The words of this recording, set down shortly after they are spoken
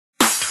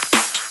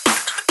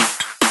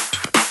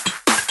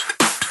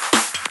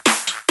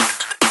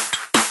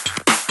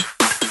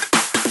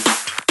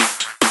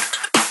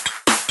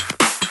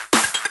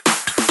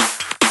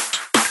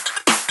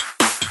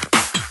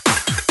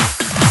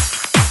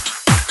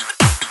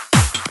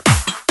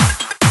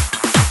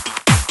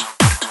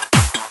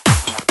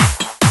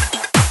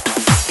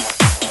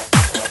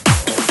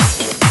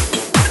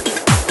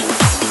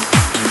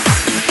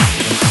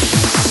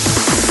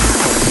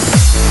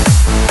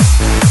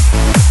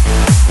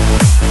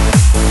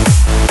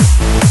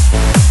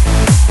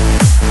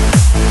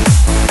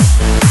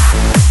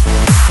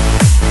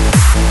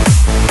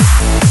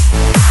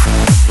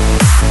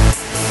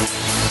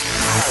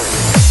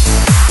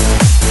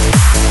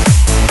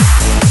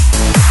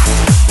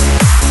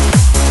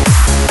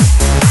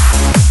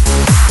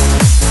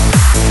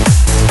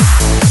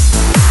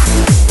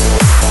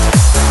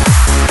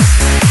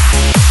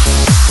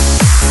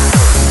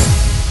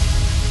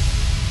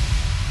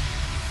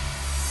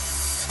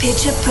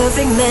picture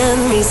perfect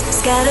memories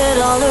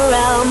scattered all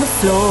around the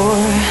floor.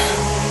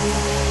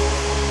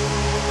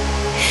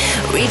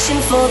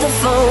 Reaching for the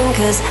phone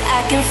cause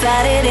I can't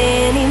fight it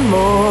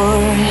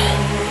anymore.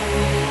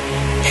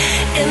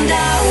 And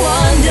I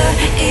wonder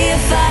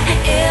if I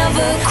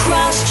ever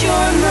crossed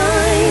your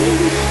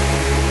mind.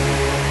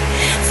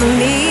 For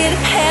me it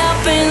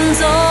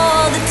happens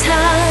all the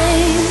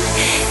time.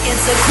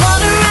 It's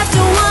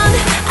 1:15,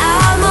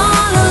 I'm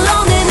all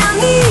alone and I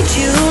need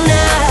you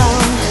now.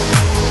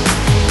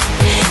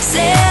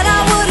 Said I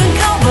wouldn't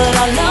go but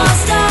I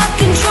lost all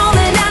control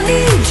and I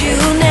need you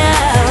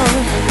now.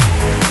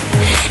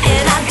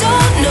 And I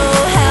don't know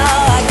how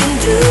I can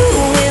do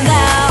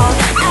without.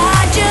 I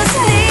just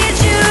need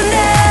you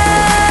now.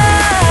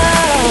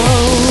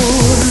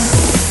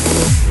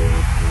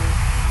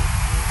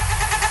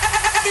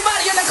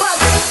 Everybody in the club.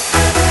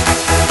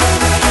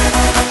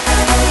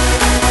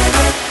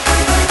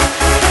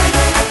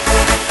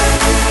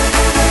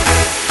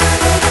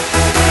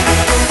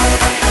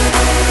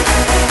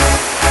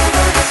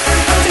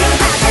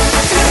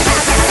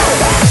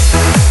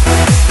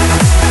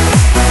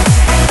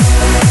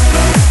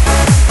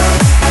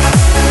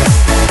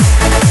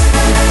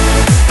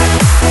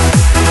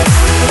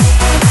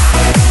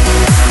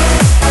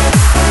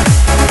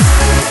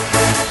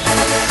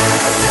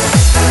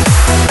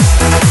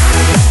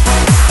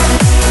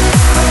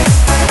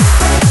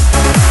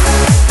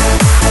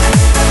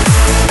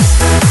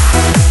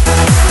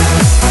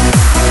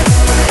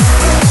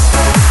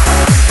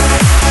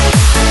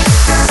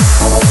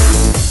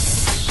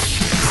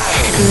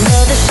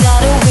 Another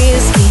shot of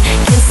whiskey,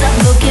 can't stop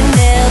looking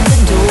at the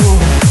door.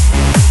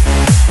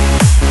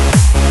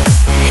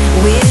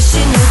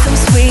 Wishing you come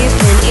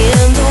sweeping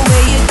in the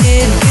way you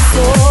did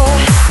before.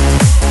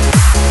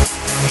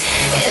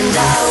 And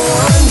I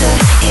wonder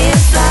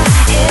if I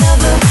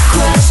ever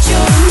crossed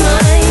your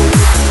mind.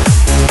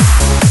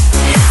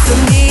 For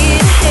me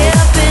it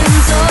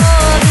happens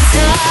all the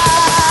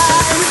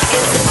time.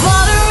 It's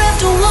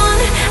 1:15,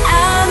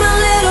 I'm a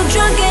little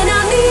drunk and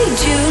I need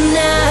you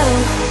now.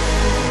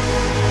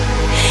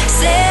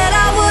 Said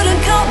I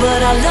wouldn't go, but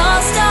I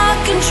lost all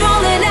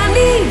control and I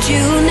need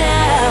you now.